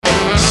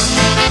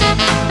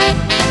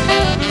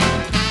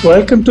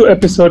Welcome to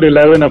episode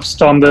 11 of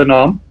Storm the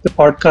Norm, the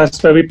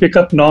podcast where we pick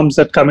up norms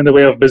that come in the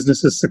way of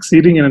businesses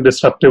succeeding in a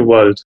disruptive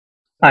world.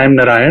 I am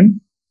Narayan.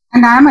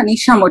 And I am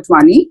Anisha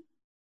Motwani.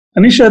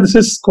 Anisha, this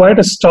is quite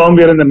a storm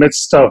we are in the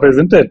midst of,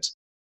 isn't it?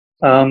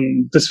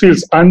 This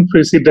feels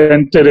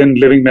unprecedented in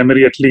living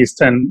memory, at least.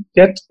 And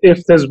yet,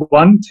 if there's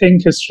one thing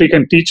history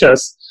can teach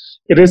us,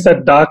 it is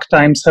that dark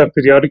times have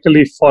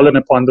periodically fallen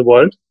upon the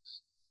world,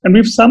 and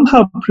we've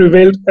somehow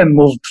prevailed and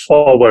moved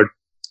forward.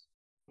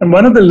 And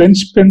one of the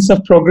linchpins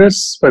of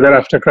progress, whether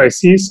after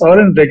crises or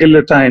in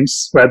regular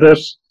times, whether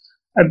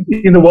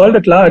in the world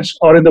at large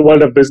or in the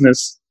world of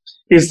business,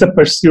 is the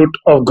pursuit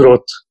of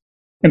growth.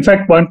 In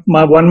fact, one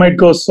might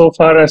go so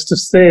far as to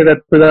say that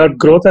without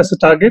growth as a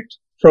target,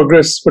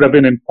 progress would have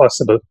been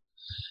impossible.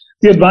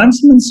 The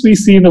advancements we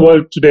see in the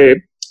world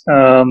today,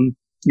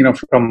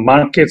 from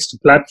markets to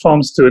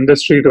platforms to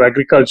industry to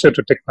agriculture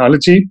to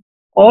technology,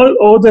 all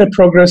owe their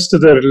progress to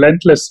the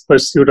relentless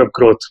pursuit of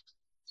growth.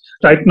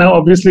 Right now,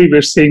 obviously,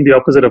 we're seeing the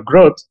opposite of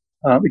growth.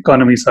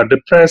 Economies are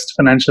depressed,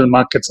 financial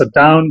markets are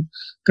down,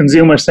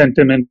 consumer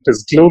sentiment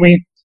is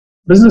gloomy,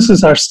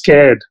 businesses are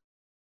scared.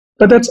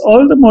 But that's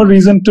all the more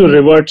reason to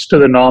revert to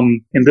the norm,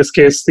 in this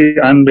case, the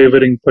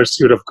unwavering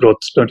pursuit of growth,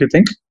 don't you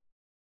think?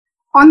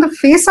 On the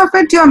face of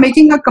it, you're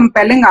making a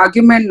compelling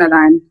argument,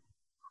 Narayan.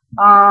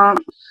 I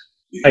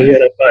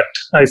hear a but.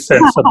 I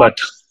sense a but.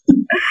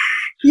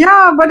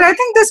 Yeah, but I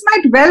think this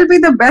might well be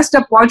the best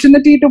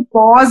opportunity to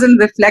pause and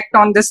reflect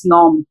on this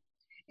norm.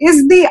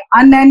 Is the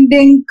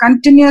unending,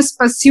 continuous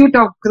pursuit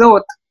of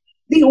growth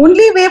the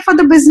only way for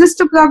the business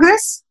to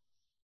progress?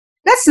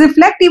 Let's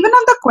reflect even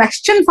on the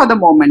question for the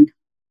moment.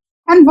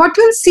 And what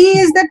we'll see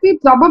is that we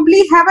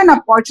probably have an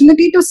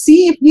opportunity to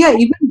see if we are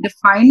even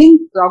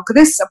defining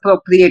progress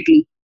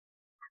appropriately.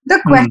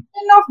 The question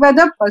of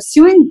whether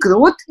pursuing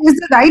growth is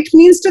the right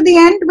means to the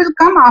end will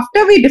come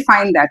after we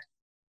define that.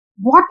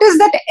 What is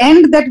that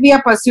end that we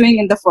are pursuing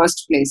in the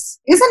first place,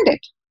 isn't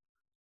it?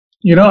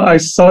 I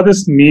saw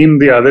this meme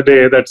the other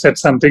day that said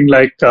something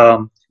like,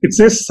 it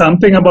says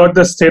something about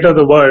the state of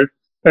the world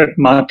that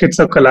markets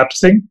are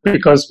collapsing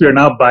because we are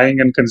now buying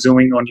and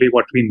consuming only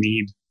what we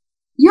need.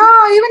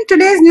 Yeah, even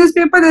today's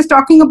newspaper is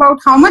talking about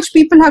how much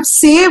people have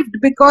saved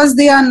because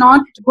they are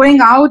not going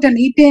out and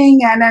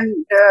eating and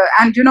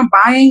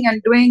buying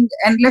and doing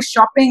endless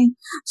shopping.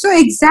 So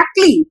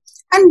exactly.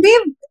 And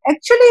we've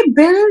actually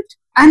built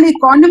an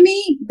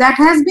economy that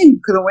has been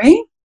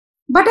growing,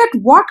 but at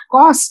what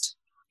cost?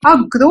 Our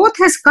growth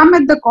has come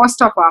at the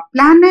cost of our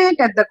planet,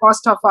 at the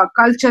cost of our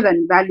culture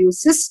and value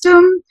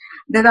system.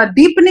 There are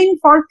deepening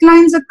fault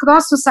lines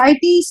across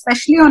society,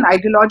 especially on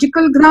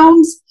ideological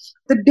grounds.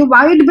 The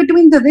divide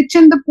between the rich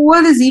and the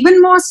poor is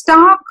even more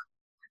stark.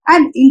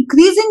 And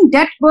increasing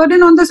debt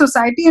burden on the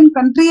society and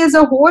country as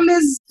a whole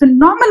is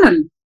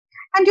phenomenal.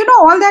 And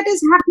all that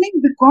is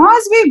happening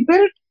because we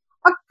built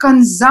a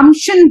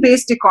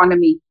consumption-based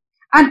economy.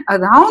 And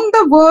around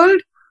the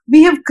world,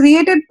 we have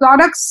created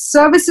products,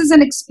 services,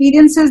 and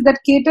experiences that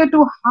cater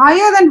to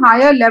higher and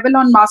higher level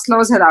on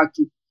Maslow's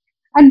hierarchy.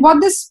 And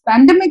what this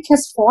pandemic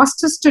has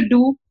forced us to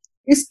do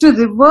is to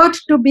revert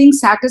to being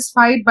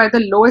satisfied by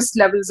the lowest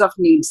levels of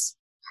needs.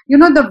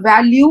 The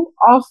value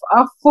of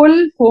a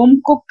full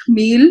home-cooked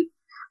meal.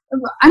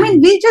 I mean,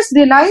 we just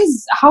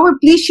realize how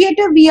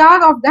appreciative we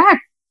are of that.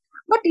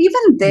 But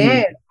even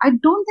there, I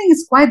don't think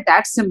it's quite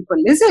that simple,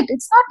 is it?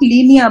 It's not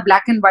linear,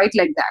 black and white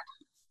like that.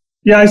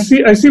 Yeah, I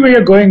see where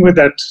you're going with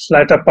that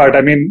latter part. I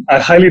mean, I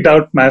highly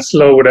doubt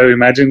Maslow would have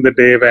imagined the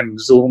day when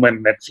Zoom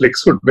and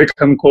Netflix would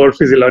become core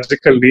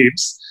physiological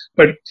needs.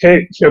 But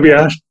hey, here we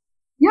are.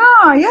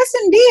 Yeah, yes,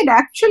 indeed.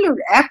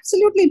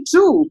 Absolutely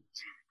true.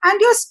 And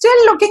you're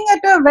still looking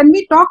at when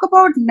we talk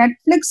about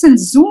Netflix and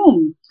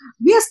Zoom,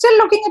 we are still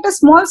looking at a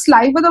small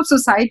sliver of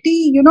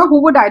society,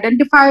 who would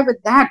identify with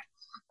that.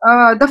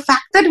 The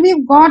fact that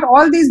we've got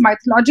all these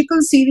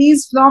mythological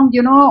series from,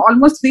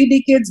 almost 3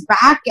 decades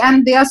back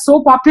and they are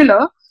so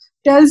popular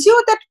tells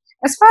you that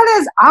as far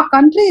as our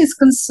country is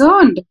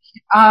concerned,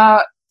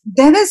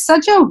 there is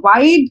such a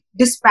wide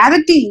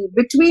disparity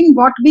between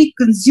what we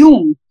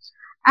consume.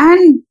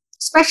 And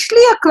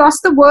especially across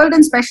the world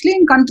and especially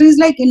in countries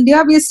like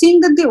India, we are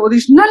seeing that the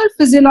original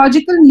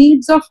physiological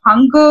needs of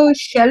hunger,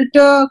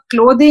 shelter,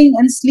 clothing,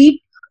 and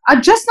sleep are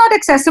just not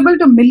accessible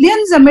to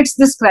millions amidst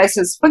this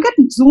crisis. Forget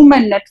Zoom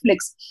and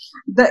Netflix.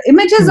 The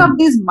images of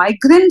these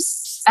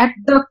migrants at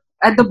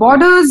the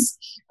borders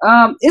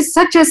is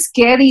such a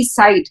scary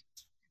sight.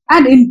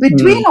 And in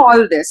between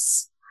all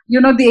this,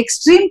 the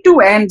extreme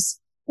two ends,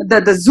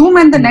 the Zoom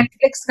and the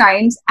Netflix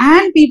kinds,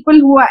 and people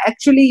who are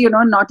actually,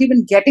 not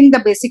even getting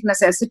the basic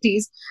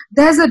necessities,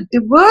 there's a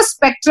diverse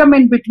spectrum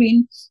in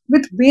between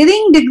with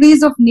varying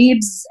degrees of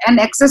needs and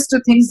access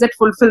to things that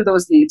fulfill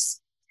those needs.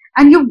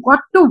 And you've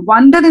got to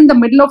wonder in the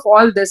middle of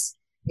all this,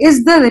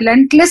 is the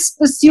relentless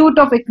pursuit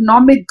of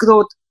economic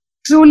growth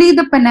truly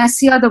the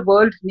panacea the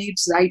world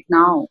needs right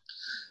now?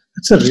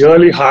 It's a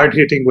really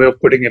hard-hitting way of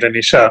putting it,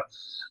 Anisha.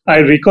 I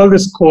recall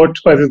this quote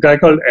by this guy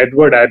called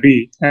Edward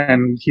Abbey,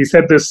 and he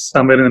said this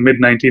somewhere in the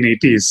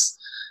mid-1980s.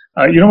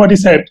 You know what he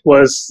said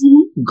was,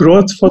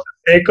 growth for the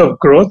sake of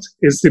growth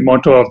is the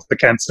motto of the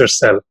cancer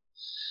cell.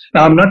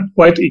 Now, I'm not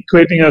quite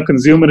equating a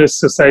consumerist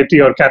society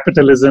or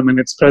capitalism in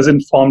its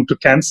present form to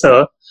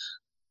cancer,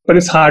 but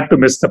it's hard to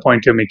miss the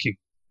point you're making.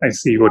 I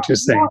see what you're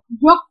saying.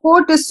 Your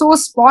quote is so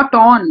spot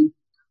on.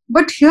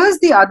 But here's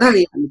the other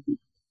reality.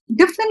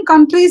 Different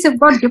countries have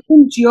got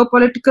different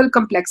geopolitical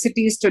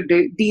complexities to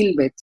deal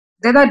with.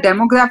 There are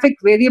demographic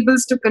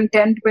variables to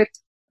contend with.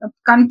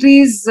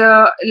 Countries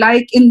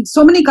like in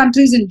so many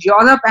countries in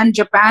Europe and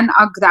Japan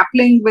are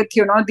grappling with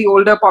the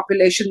older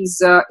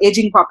populations,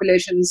 aging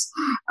populations.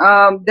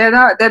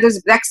 There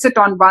is Brexit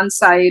on one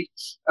side.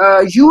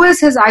 US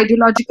has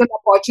ideological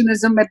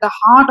opportunism at the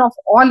heart of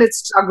all its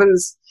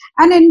struggles.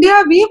 And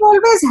India, we've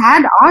always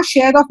had our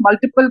share of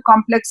multiple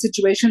complex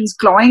situations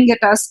clawing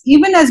at us,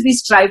 even as we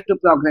strive to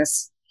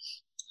progress.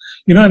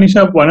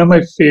 Anisha, one of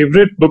my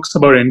favorite books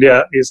about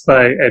India is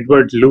by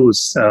Edward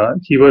Luce.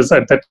 He was,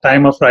 at that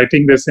time of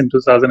writing this in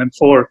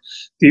 2004,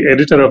 the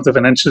editor of the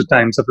Financial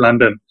Times of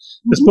London.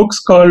 This book's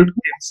called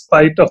In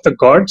Spite of the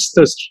Gods,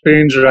 The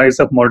Strange Rise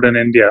of Modern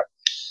India.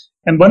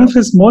 And one of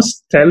his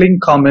most telling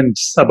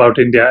comments about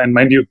India, and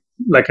mind you,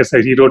 like I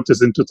said, he wrote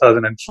this in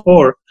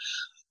 2004,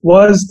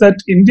 was that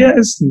India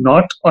is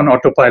not on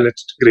autopilot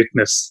to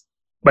greatness,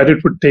 but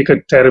it would take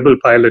a terrible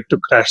pilot to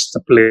crash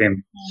the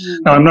plane.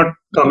 Now, I'm not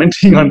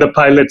commenting on the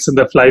pilots and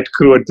the flight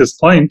crew at this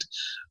point,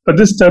 but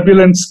this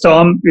turbulent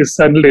storm is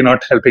certainly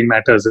not helping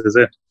matters, is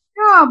it?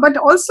 Yeah, but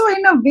also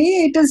in a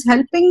way it is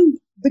helping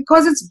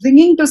because it's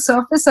bringing to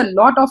surface a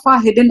lot of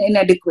our hidden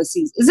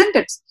inadequacies, isn't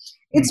it?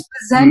 It's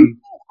presenting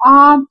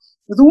our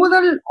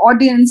rural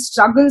audience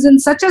struggles in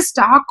such a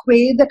stark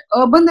way that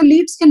urban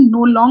elites can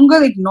no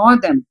longer ignore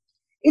them.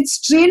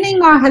 It's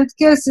training our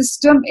healthcare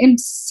system in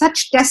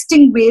such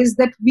testing ways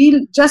that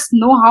we'll just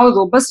know how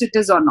robust it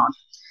is or not.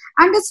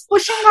 And it's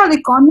pushing our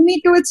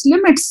economy to its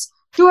limits,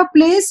 to a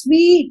place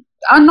we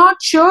are not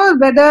sure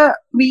whether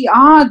we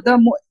are the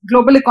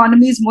global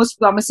economy's most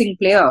promising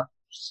player.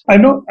 I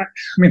know,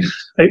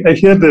 I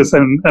hear this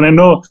and I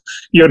know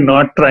you're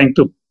not trying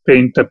to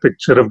paint a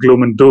picture of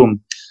gloom and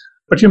doom,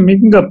 but you're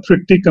making a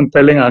pretty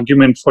compelling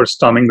argument for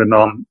storming the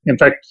norm. In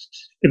fact,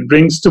 it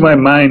brings to my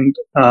mind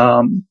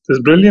this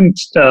brilliant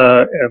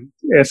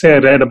essay I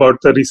read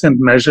about the recent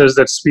measures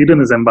that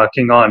Sweden is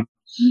embarking on.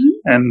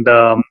 And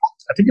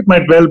I think it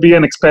might well be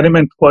an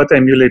experiment worth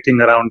emulating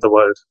around the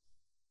world.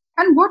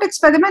 And what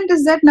experiment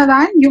is that,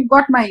 Narayan? You've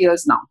got my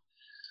ears now.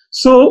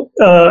 So,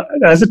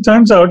 as it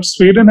turns out,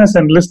 Sweden has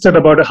enlisted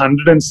about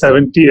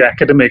 170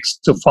 academics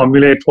to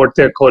formulate what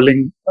they're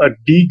calling a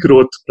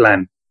degrowth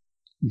plan.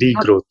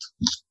 Degrowth.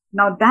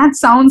 Now that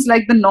sounds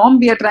like the norm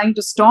we are trying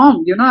to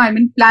storm,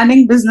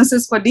 planning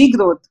businesses for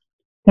degrowth.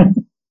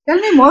 Tell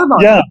me more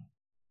about it.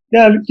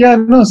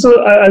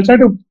 So I'll try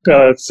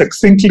to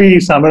succinctly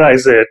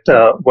summarize it,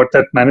 what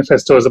that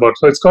manifesto is about.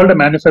 So it's called a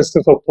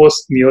Manifesto for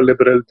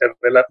Post-Neoliberal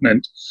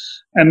Development.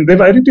 And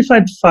they've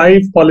identified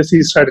 5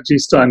 policy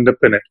strategies to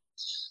underpin it.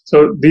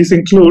 So these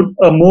include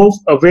a move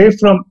away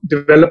from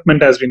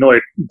development as we know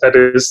it, that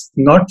is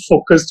not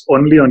focused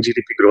only on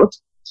GDP growth,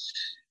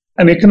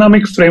 an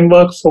economic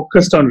framework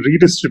focused on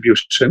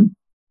redistribution,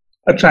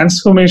 a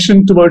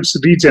transformation towards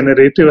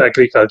regenerative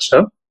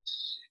agriculture.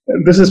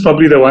 This is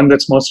probably the one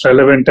that's most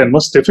relevant and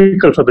most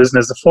difficult for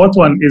business. The 4th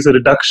one is a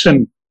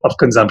reduction of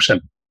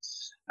consumption.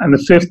 And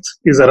the 5th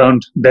is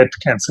around debt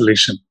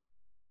cancellation.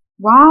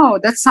 Wow,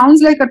 that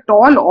sounds like a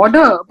tall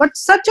order, but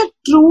such a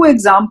true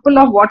example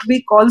of what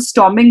we call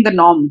storming the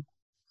norm.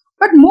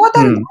 But more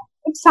than that,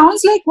 it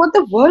sounds like what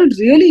the world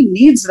really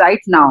needs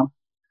right now.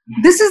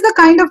 This is the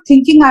kind of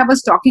thinking I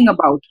was talking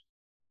about.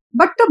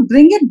 But to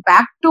bring it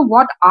back to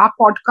what our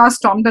podcast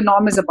Storm the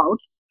Norm is about,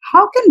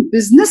 how can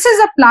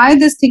businesses apply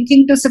this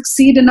thinking to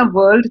succeed in a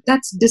world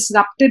that's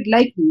disrupted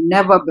like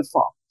never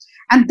before?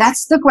 And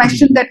that's the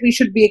question that we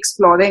should be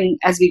exploring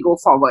as we go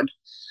forward.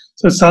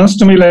 So it sounds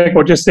to me like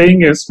what you're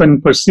saying is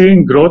when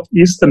pursuing growth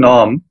is the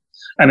norm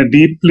and a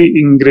deeply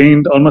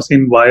ingrained, almost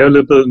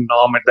inviolable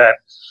norm at that,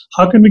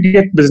 how can we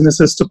get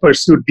businesses to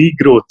pursue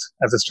degrowth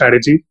as a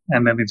strategy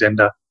and an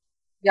agenda?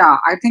 Yeah,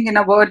 I think in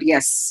a word,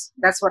 yes.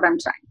 That's what I'm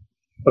trying.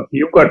 Okay,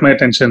 you've got my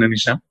attention,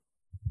 Anisha.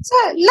 So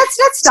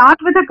let's start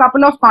with a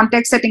couple of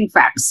context-setting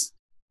facts.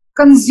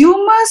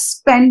 Consumer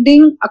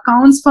spending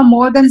accounts for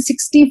more than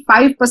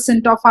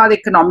 65% of our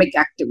economic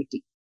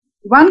activity.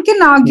 One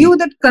can argue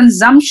that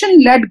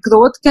consumption-led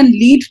growth can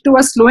lead to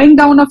a slowing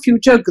down of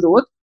future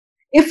growth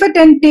if it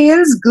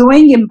entails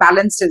growing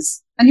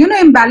imbalances. And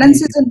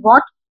imbalances in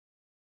what?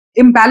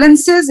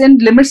 Imbalances in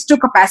limits to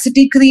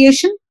capacity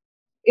creation,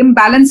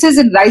 imbalances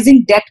in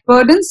rising debt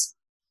burdens,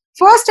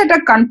 first at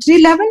a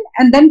country level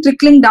and then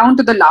trickling down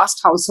to the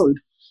last household.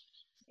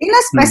 In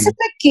a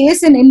specific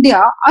case in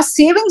India, our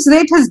savings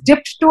rate has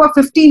dipped to a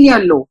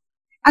 15-year low.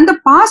 And the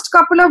past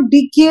couple of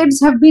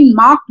decades have been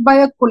marked by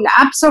a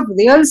collapse of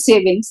real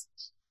savings,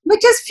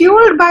 which is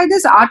fueled by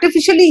this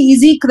artificially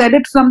easy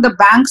credit from the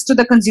banks to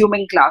the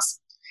consuming class.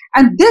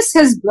 And this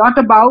has brought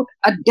about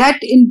a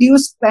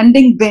debt-induced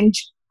spending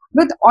binge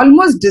with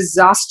almost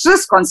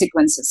disastrous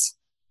consequences.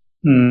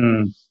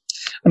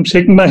 I'm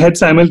shaking my head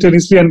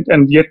simultaneously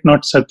and yet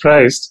not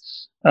surprised.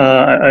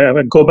 I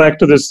go back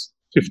to this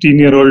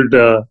 15-year-old,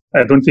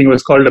 I don't think it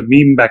was called a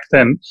meme back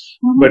then,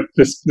 but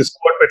this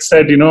quote which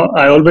said,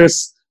 I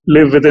always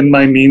live within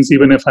my means,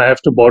 even if I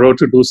have to borrow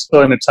to do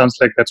so. And it sounds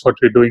like that's what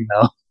we're doing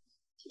now.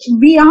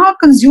 We are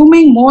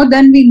consuming more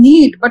than we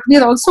need, but we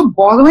are also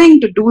borrowing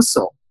to do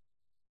so.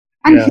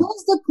 And here's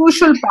the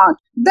crucial part.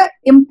 The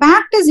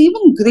impact is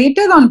even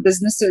greater on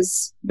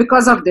businesses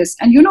because of this.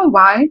 And you know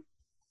why?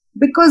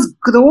 Because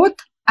growth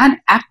and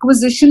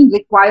acquisition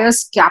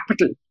requires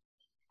capital.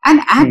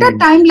 And at a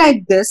time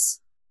like this,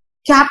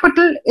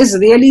 capital is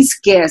really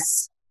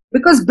scarce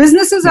because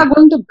businesses are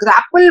going to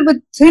grapple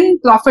with thin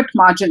profit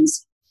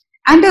margins.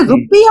 And a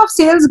rupee of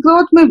sales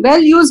growth may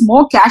well use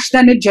more cash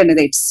than it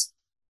generates.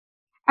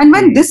 And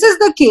when this is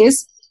the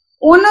case,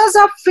 owners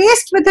are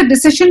faced with a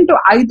decision to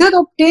either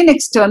obtain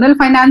external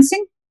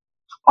financing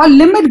or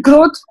limit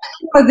growth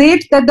to a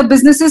rate that the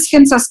businesses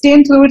can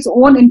sustain through its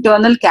own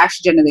internal cash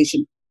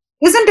generation.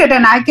 Isn't it?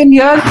 And I can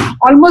hear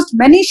almost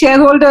many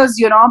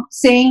shareholders,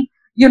 saying,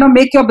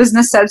 make your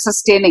business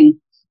self-sustaining.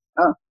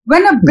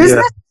 When a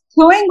business is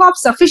throwing off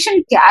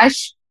sufficient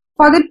cash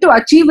for it to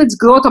achieve its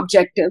growth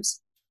objectives,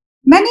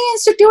 many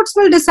institutes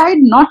will decide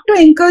not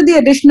to incur the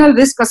additional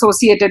risk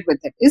associated with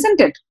it,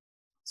 isn't it?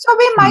 So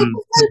we might as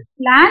well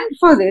plan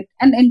for it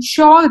and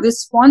ensure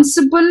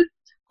responsible,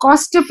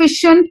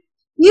 cost-efficient,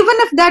 even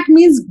if that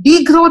means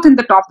degrowth in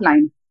the top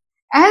line,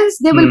 else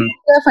they will put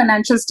their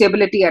financial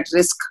stability at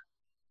risk.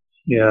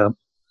 Yeah.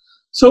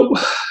 So,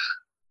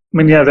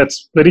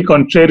 that's very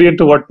contrarian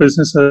to what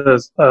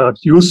businesses are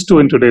used to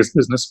in today's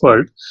business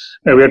world.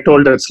 We are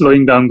told that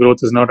slowing down growth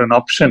is not an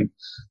option.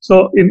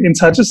 So in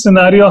such a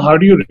scenario, how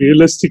do you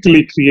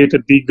realistically create a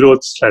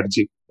degrowth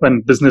strategy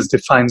when business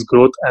defines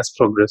growth as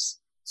progress?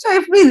 So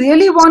if we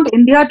really want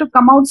India to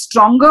come out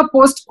stronger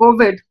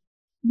post-COVID,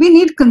 we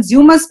need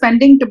consumer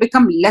spending to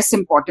become less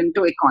important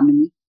to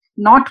economy,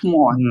 not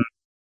more.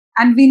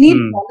 And we need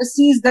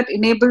policies that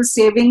enable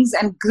savings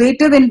and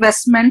greater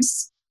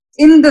investments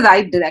in the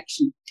right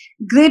direction.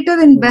 Greater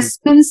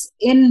investments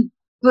in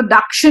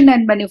production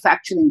and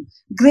manufacturing.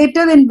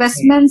 Greater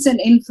investments in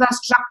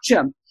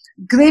infrastructure.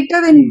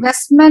 Greater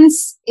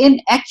investments in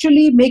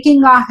actually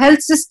making our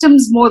health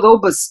systems more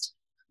robust.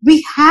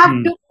 We have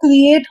to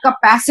create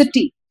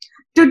capacity.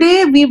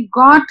 Today, we've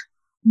got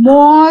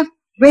more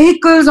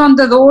vehicles on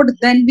the road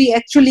than we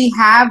actually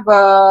have,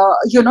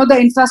 the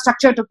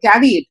infrastructure to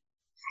carry it.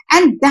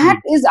 And that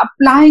is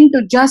applying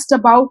to just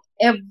about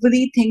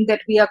everything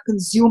that we are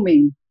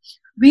consuming.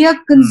 We are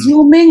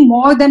consuming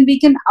more than we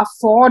can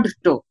afford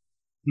to.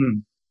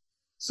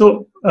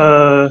 So,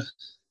 the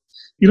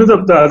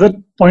other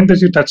point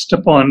that you touched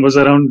upon was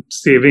around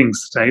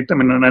savings, right?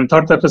 And I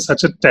thought that was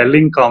such a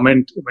telling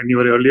comment when you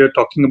were earlier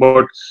talking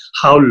about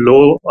how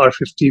low our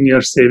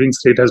 15-year savings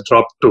rate has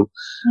dropped to.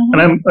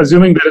 And I'm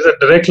assuming there is a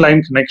direct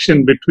line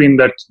connection between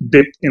that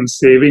dip in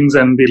savings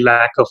and the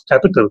lack of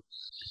capital.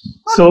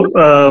 So,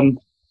 Go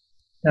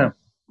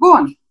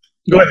on.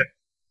 Go ahead.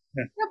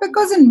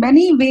 Because in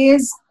many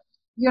ways,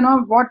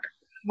 what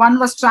one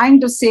was trying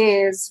to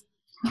say is,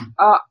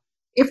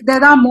 if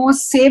there are more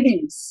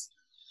savings,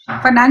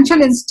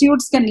 financial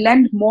institutes can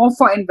lend more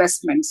for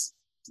investments.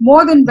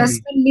 More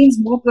investment means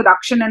more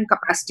production and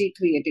capacity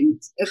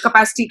creations.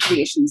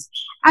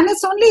 And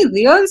it's only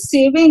real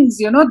savings,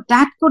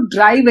 that could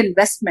drive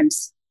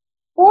investments.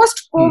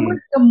 Post-COVID,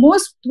 the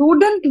most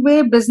prudent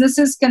way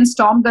businesses can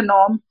storm the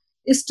norm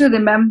is to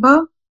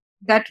remember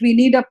that we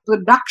need a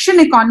production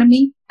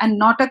economy and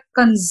not a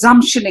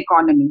consumption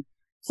economy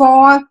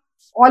for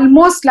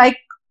almost like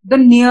the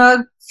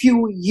near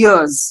few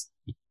years.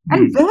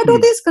 And where do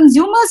these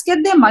consumers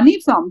get their money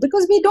from?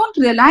 Because we don't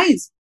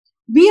realize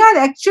we are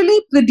actually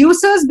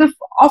producers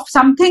of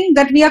something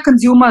that we are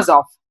consumers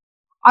of.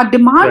 Our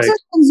demands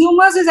as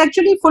consumers is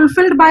actually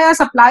fulfilled by our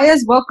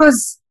suppliers,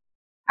 workers,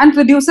 and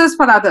producers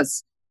for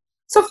others.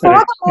 So for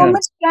the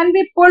moment, can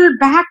we pull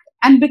back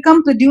and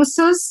become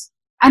producers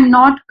and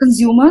not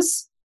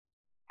consumers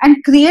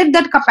and create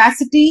that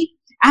capacity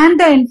and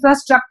the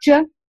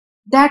infrastructure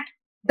that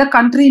the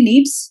country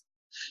needs?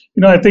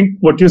 I think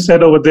what you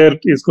said over there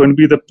is going to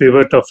be the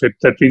pivot of it,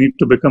 that we need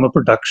to become a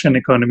production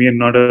economy and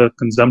not a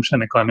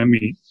consumption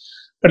economy.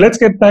 But let's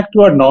get back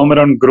to our norm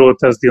around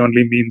growth as the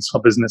only means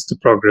for business to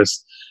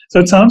progress. So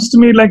it sounds to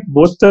me like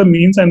both the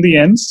means and the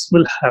ends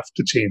will have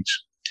to change.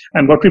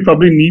 And what we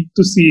probably need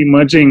to see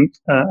emerging,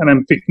 and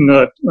I'm picking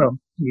a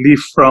leaf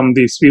from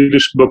the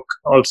Swedish book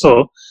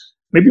also,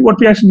 maybe what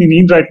we actually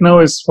need right now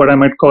is what I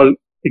might call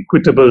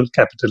equitable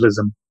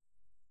capitalism.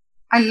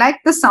 I like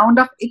the sound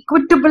of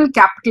equitable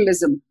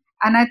capitalism.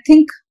 And I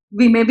think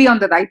we may be on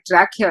the right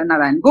track here,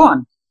 Narayan. Go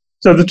on.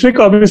 So the trick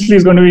obviously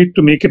is going to be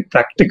to make it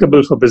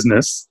practicable for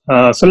business.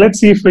 So let's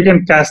see if we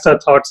can cast our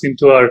thoughts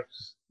into our,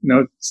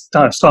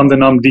 storm the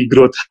norm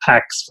degrowth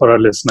hacks for our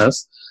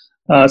listeners.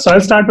 So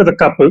I'll start with a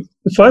couple.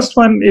 The first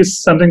one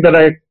is something that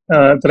I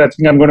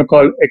think I'm going to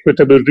call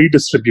equitable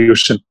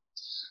redistribution.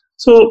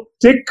 So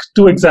take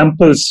two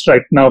examples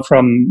right now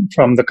from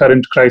the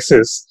current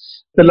crisis.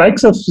 The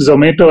likes of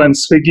Zomato and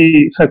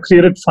Swiggy have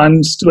created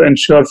funds to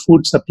ensure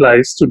food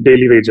supplies to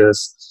daily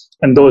wagers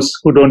and those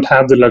who don't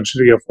have the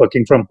luxury of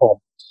working from home.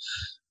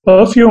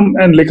 Perfume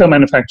and liquor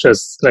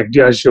manufacturers like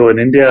Diageo in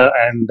India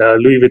and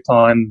Louis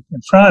Vuitton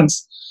in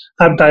France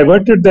have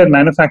diverted their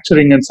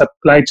manufacturing and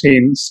supply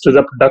chains to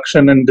the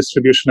production and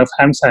distribution of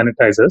hand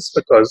sanitizers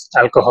because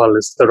alcohol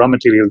is the raw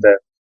material there.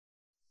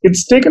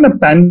 It's taken a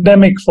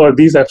pandemic for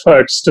these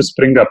efforts to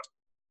spring up.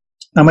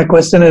 Now, my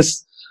question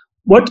is,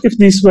 what if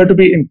these were to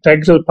be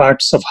integral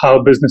parts of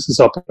how businesses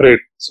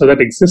operate so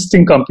that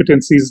existing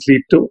competencies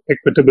lead to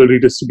equitable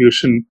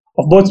redistribution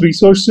of both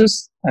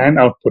resources and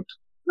output?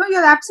 No,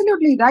 you're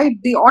absolutely right.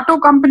 The auto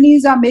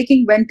companies are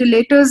making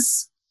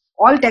ventilators.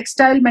 All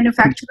textile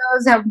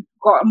manufacturers have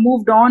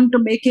moved on to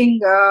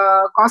making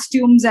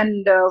costumes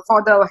and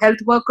for the health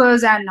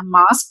workers and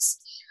masks.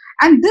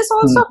 And this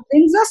also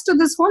brings us to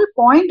this whole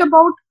point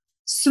about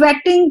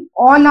sweating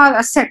all our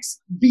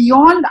assets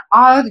beyond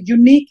our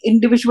unique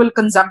individual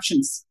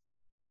consumptions.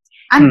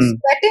 And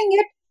sweating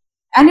it,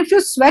 and if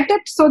you sweat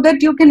it so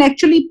that you can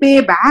actually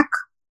pay back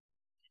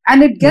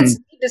and it gets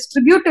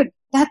distributed,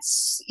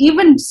 that's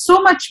even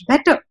so much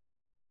better.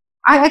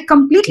 I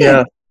completely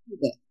agree with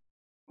that.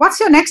 What's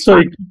your next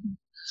one?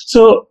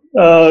 So,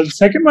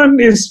 second one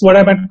is what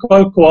I might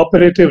call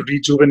cooperative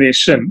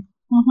rejuvenation.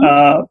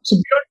 So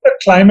beyond the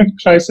climate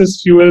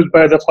crisis fueled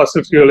by the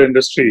fossil fuel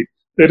industry,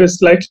 there is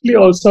likely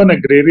also an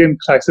agrarian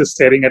crisis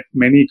staring at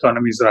many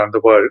economies around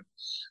the world.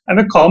 And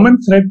a common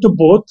thread to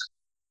both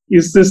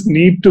is this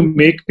need to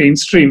make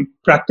mainstream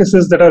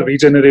practices that are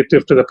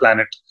regenerative to the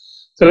planet.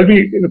 So let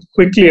me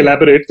quickly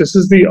elaborate. This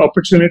is the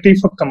opportunity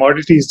for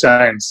commodities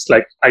giants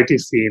like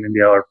ITC in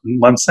India or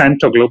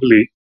Monsanto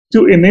globally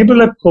to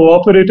enable a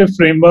cooperative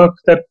framework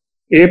that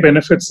A,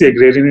 benefits the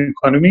agrarian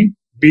economy,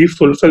 B,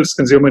 fulfills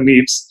consumer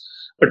needs,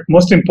 but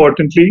most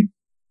importantly,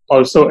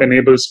 also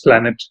enables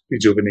planet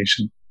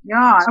rejuvenation.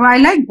 Yeah, I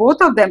like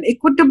both of them,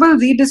 equitable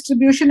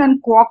redistribution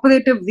and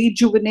cooperative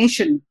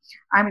rejuvenation.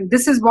 I mean,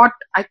 this is what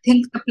I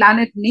think the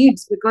planet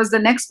needs, because the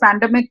next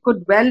pandemic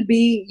could well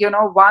be,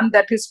 one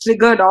that is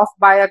triggered off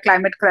by a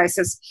climate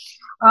crisis.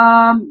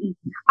 I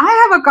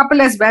have a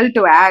couple as well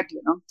to add,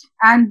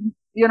 and,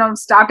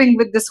 starting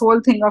with this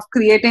whole thing of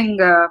creating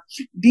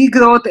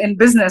degrowth in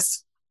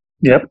business.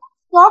 Yep.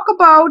 Talk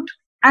about,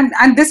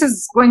 and this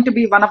is going to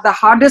be one of the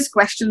hardest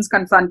questions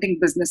confronting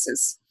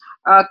businesses,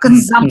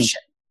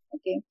 consumption.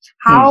 Okay,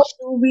 how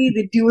do we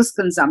reduce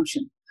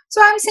consumption?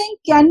 So I'm saying,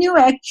 can you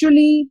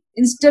actually,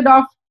 instead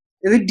of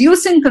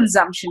reducing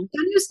consumption,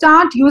 can you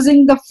start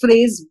using the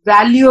phrase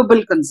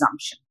valuable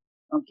consumption?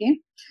 Okay.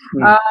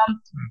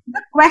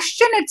 The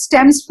question it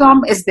stems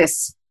from is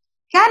this: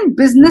 can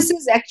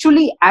businesses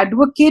actually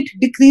advocate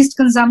decreased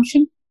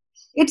consumption?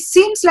 It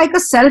seems like a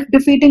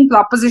self-defeating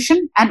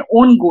proposition and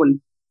own goal.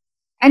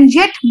 And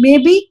yet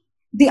maybe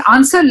the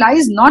answer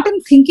lies not in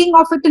thinking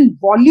of it in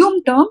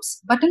volume terms,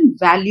 but in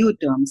value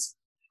terms.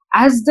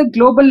 As the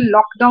global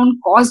lockdown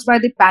caused by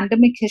the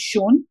pandemic has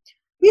shown,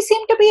 we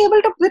seem to be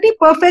able to pretty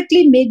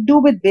perfectly make do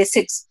with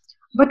basics,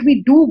 but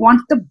we do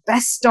want the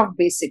best of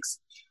basics.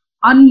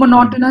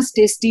 Unmonotonous,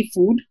 tasty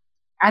food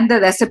and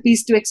the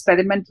recipes to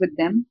experiment with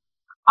them,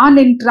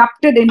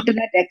 uninterrupted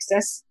internet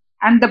access,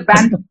 and the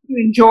bandwidth to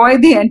enjoy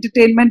the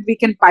entertainment we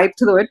can pipe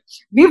through it.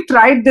 We've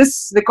tried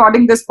this,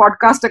 recording this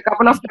podcast a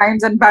couple of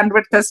times, and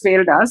bandwidth has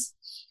failed us.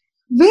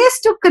 Ways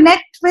to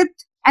connect with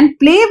and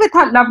play with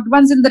our loved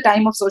ones in the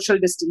time of social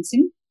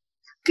distancing.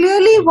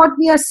 Clearly, what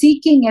we are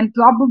seeking and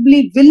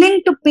probably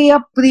willing to pay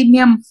a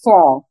premium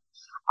for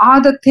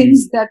are the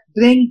things that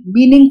bring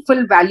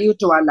meaningful value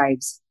to our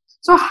lives.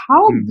 So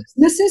how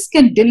businesses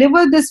can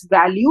deliver this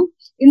value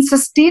in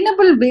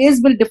sustainable ways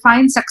will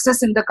define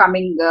success in the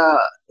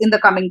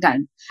coming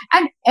time.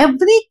 And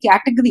every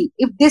category,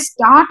 if they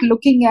start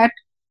looking at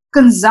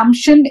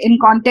consumption in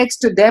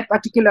context to their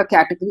particular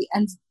category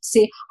and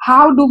say,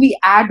 how do we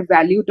add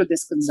value to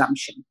this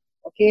consumption?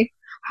 Okay,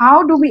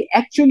 how do we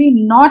actually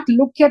not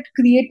look at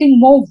creating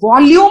more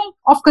volume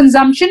of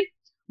consumption,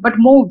 but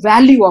more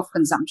value of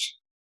consumption?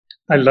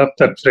 I love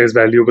that phrase,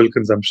 valuable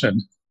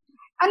consumption.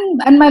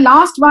 And my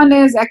last one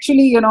is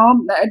actually,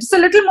 it's a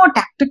little more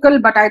tactical,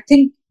 but I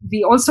think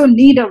we also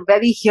need a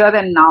very here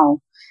and now.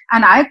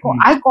 And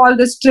I call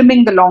this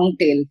trimming the long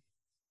tail.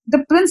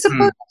 The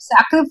principles of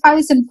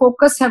sacrifice and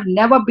focus have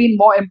never been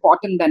more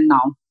important than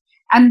now.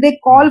 And they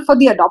call for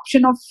the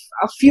adoption of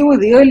a few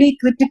really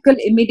critical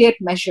immediate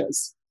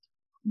measures.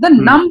 The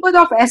number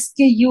of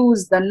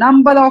SKUs, the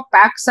number of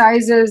pack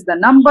sizes, the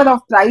number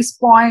of price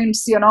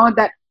points,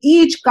 that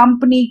each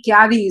company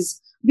carries.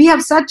 We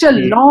have such a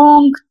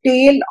long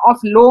tail of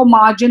low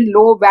margin,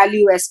 low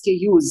value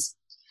SKUs.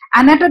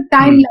 And at a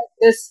time like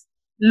this,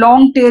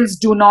 long tails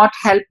do not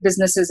help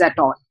businesses at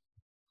all.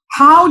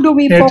 How do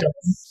we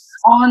focus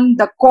on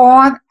the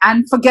core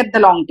and forget the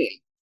long tail?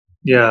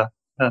 Yeah.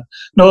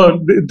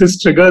 No,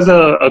 this triggers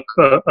a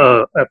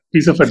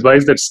piece of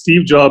advice that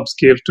Steve Jobs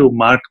gave to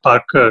Mark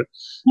Parker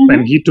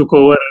when he took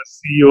over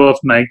as CEO of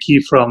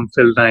Nike from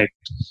Phil Knight.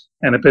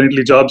 And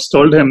apparently Jobs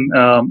told him,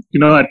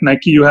 at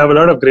Nike, you have a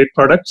lot of great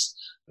products,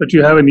 but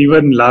you have an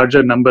even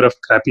larger number of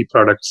crappy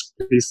products.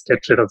 Please get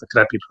rid of the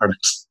crappy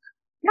products.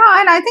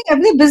 Yeah, and I think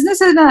every business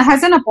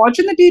has an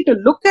opportunity to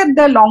look at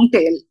the long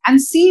tail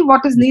and see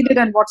what is needed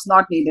and what's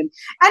not needed.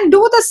 And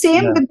do the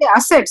same with the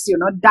assets,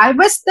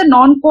 divest the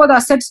non-core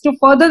assets to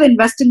further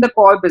invest in the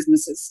core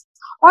businesses.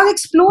 Or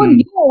explore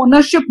new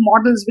ownership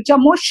models, which are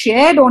more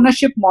shared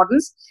ownership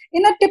models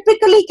in a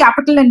typically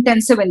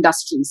capital-intensive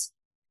industries.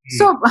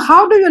 So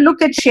how do you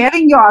look at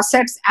sharing your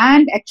assets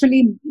and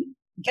actually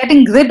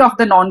getting rid of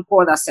the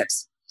non-core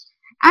assets?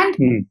 And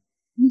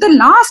the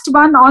last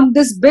one on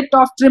this bit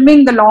of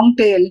trimming the long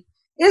tail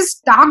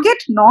is target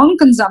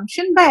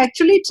non-consumption by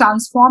actually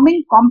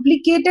transforming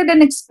complicated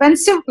and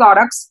expensive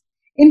products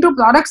into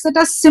products that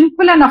are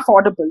simple and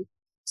affordable.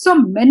 So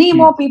many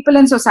more people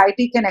in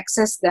society can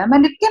access them,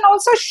 and it can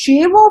also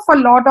shave off a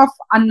lot of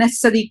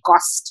unnecessary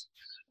cost.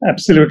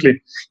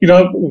 Absolutely.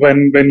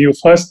 When you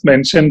first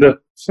mentioned the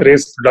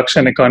phrase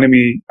production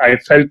economy, I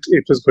felt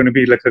it was going to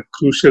be like a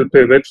crucial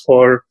pivot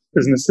for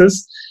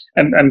businesses.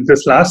 And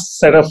this last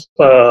set of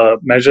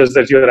measures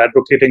that you're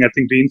advocating, I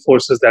think,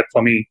 reinforces that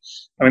for me.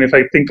 I mean, if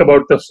I think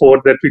about the four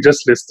that we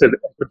just listed,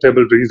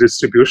 equitable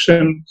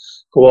redistribution,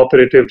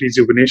 cooperative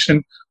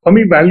rejuvenation, for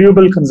me,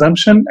 valuable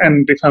consumption,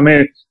 and if I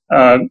may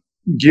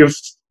give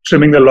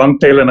trimming the long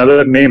tail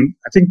another name,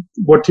 I think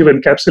what you've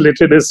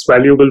encapsulated is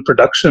valuable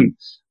production.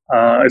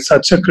 It's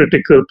such a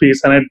critical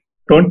piece, and I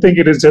don't think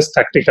it is just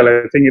tactical.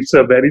 I think it's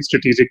a very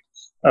strategic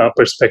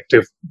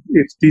perspective.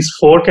 If these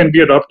four can be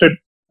adopted,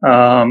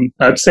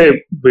 I'd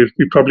say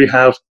we probably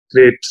have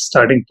great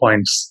starting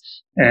points.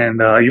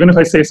 And even if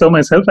I say so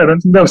myself, I don't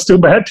think that was too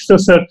bad.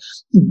 Those are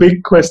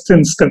big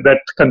questions that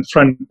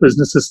confront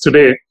businesses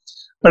today.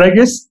 But I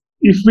guess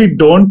if we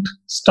don't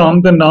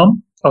storm the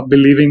norm of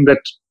believing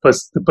that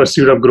the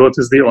pursuit of growth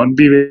is the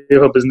only way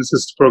for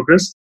businesses to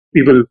progress,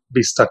 we will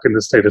be stuck in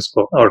the status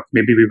quo, or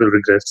maybe we will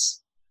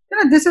regress.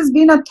 This has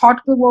been a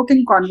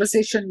thought-provoking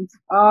conversation.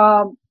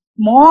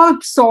 More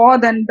so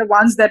than the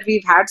ones that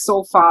we've had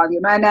so far,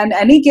 and in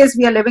any case,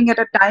 we are living at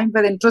a time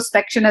where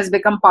introspection has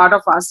become part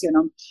of us,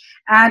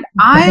 and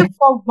I,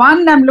 for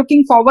one, am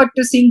looking forward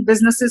to seeing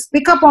businesses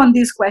pick up on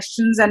these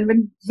questions, and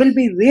will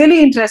be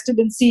really interested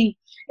in seeing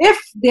if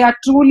they are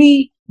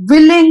truly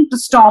willing to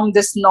storm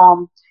this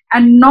norm,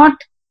 and not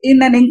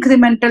in an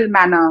incremental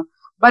manner,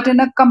 but in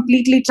a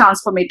completely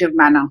transformative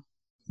manner.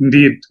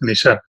 Indeed,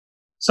 Anisha.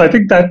 So I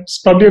think that's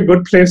probably a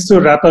good place to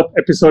wrap up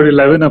episode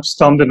 11 of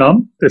Storm the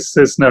Norm. This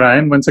is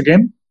Narayan once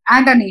again.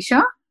 And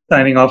Anisha.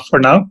 Signing off for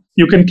now.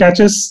 You can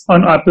catch us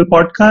on Apple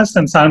Podcasts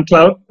and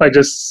SoundCloud by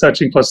just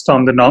searching for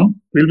Storm the Norm.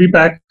 We'll be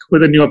back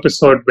with a new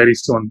episode very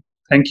soon.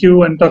 Thank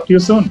you, and talk to you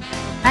soon.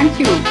 Thank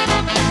you.